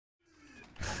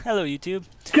Hello, YouTube.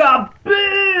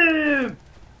 Kaboom!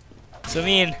 So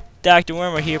me and Dr.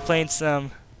 Worm are here playing some...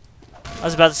 I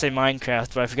was about to say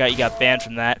Minecraft, but I forgot you got banned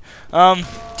from that.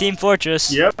 Team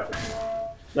Fortress. Yep.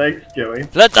 Thanks, Joey.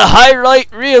 Let the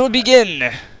highlight reel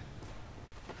begin!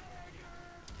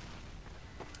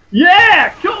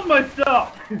 Yeah! Killed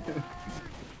myself!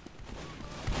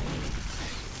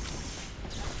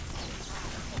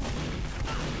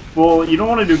 Well, you don't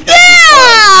want to do capture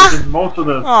flag, which is most of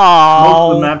the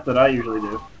map that I usually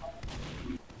do.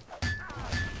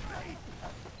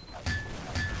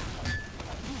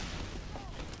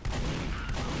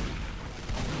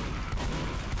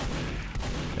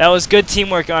 That was good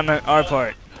teamwork on our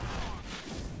part.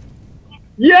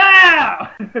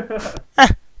 Yeah!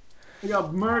 I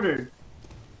got murdered.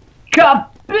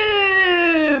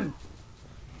 Kaboom!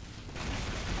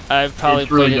 I've probably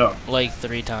It's really played dumb. it like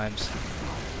 3 times.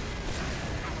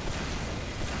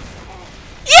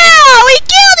 Yeah! We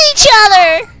killed each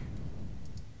other!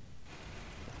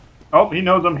 Oh, he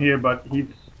knows I'm here, but he's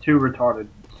too retarded,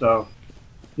 so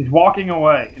he's walking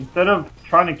away. Instead of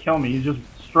trying to kill me, he's just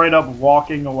straight up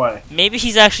walking away. Maybe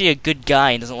he's actually a good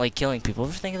guy and doesn't like killing people.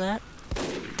 Ever think of that?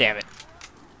 Damn it.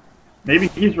 Maybe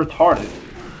he's retarded.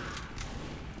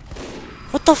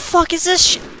 What the fuck is this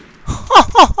shit?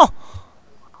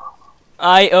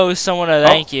 I owe someone a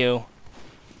thank you.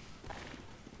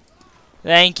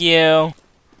 Thank you.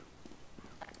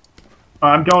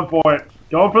 I'm going for it.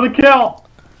 Going for the kill!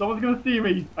 Someone's gonna see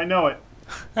me. I know it.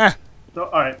 Huh. So,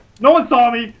 alright. No one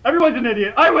saw me! Everyone's an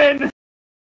idiot! I win!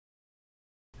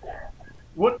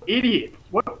 What idiots?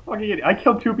 What fucking idiot? I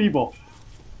killed 2 people.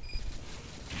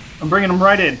 I'm bringing them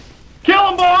right in. Kill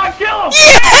him, boy! Kill him!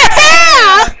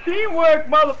 Yeah! Teamwork,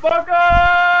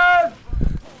 motherfuckers!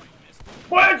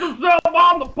 Put yourself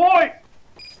on the point!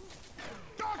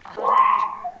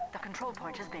 The control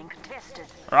point is being contested.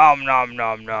 Nom nom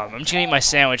nom nom. I'm just gonna eat my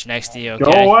sandwich next to you, okay?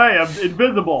 Go away, I'm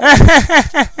invisible.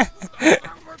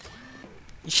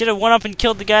 You should have went up and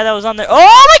killed the guy that was on there.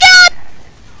 Oh my god!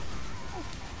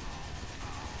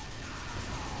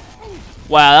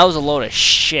 Wow, that was a load of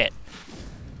shit.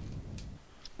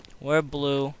 We're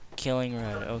blue, killing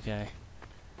red. Okay.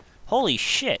 Holy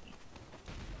shit.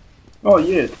 Oh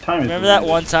yeah, time is Remember that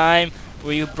one time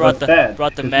where you brought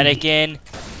the medic in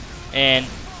and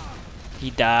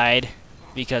he died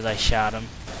because I shot him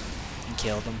and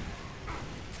killed him?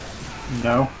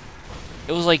 No.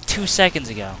 It was like 2 seconds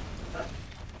ago.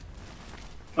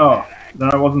 Oh,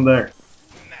 then I wasn't there.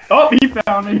 Oh, he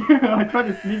found me. I tried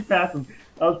to sneak past him.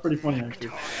 That was pretty funny,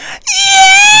 actually.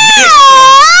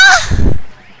 Yeah!